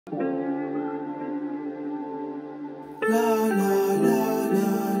I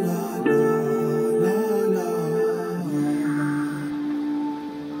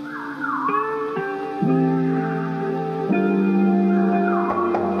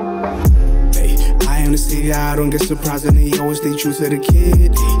don't get surprised and they always stay true to the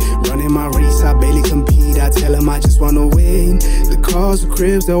kid. Running my race, I barely compete. I tell them I just wanna win. The cars, the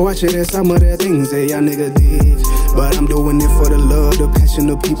cribs, they'll watch it as some of the things that y'all nigga did. But I'm doing it for the love, the passion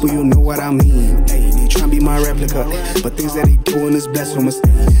of people, you know what I mean. Ay, they tryna be my replica, but things that they doing is blasphemous.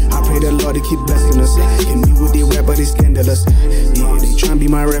 I pray the Lord to keep blessing us. Can be with they rap, but they scandalous. Yeah, they tryna be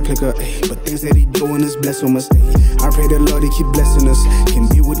my replica, but things that they doing is blasphemous. I pray the Lord to keep blessing us. Can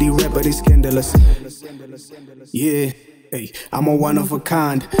be with they rap, but they scandalous. Yeah, hey, I'm a one of a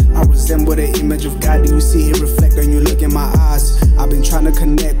kind. I resemble the image of God. Do you see it reflect when you look in my eyes? I've been trying to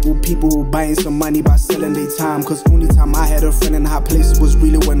connect with people who buying some money by selling their time. Cause only time I had a friend in high places was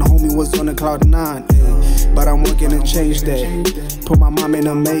really when homie was on a cloud 9. But I'm working to change that. Put my mom in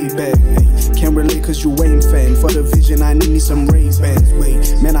a Maybach. Can't relate cause you ain't fan. For the vision I need some raise bands.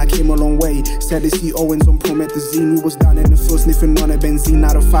 Wait, man, I came a long way. Sad to see Owens on promethazine. We was down in the field sniffing on a benzene.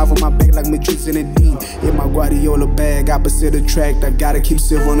 Out of 5 on my back like Madrid's in a Dean. In my Guardiola bag, opposite attract. I gotta keep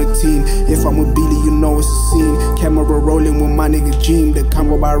Silv on the team. If I'm with Billy, you know it's a scene. Camera rolling with my nigga Jeem. The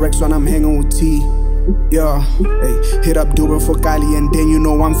combo by Rex when I'm hanging with T. Yeah, hey, hit up Dura for Kali and then you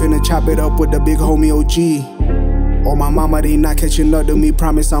know I'm finna chop it up with the big homie OG. Oh my mama, they not catching up to me,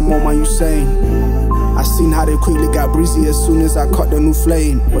 promise I'm on my Usain. I seen how they quickly got breezy as soon as I caught the new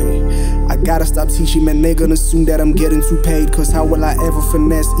flame. Wait, I gotta stop teaching, man, they gonna assume that I'm getting too paid. Cause how will I ever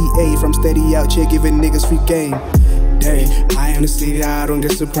finesse EA from steady out here giving niggas free game? Dang, I honestly, I don't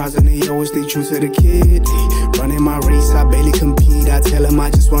get surprised and they always stay true to the kid. Running my race, I barely compete. I tell them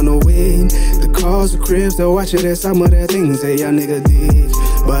I just wanna win. The cars, the cribs, they'll watch it as some of the things that y'all nigga did.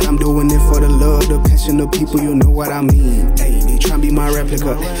 But I'm doing it for the love, the passion of people, you know what I mean. Ay, they tryna be my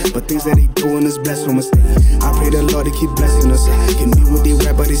replica, but things that they doing is blasphemous. I pray the Lord to keep blessing us. Can be with they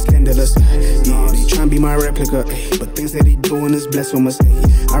rap, but they scandalous. Yeah, they tryna be my replica, but things that they doing is blasphemous.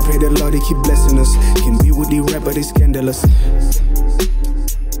 I pray the Lord to keep blessing us. Can be with they rap, but they scandalous.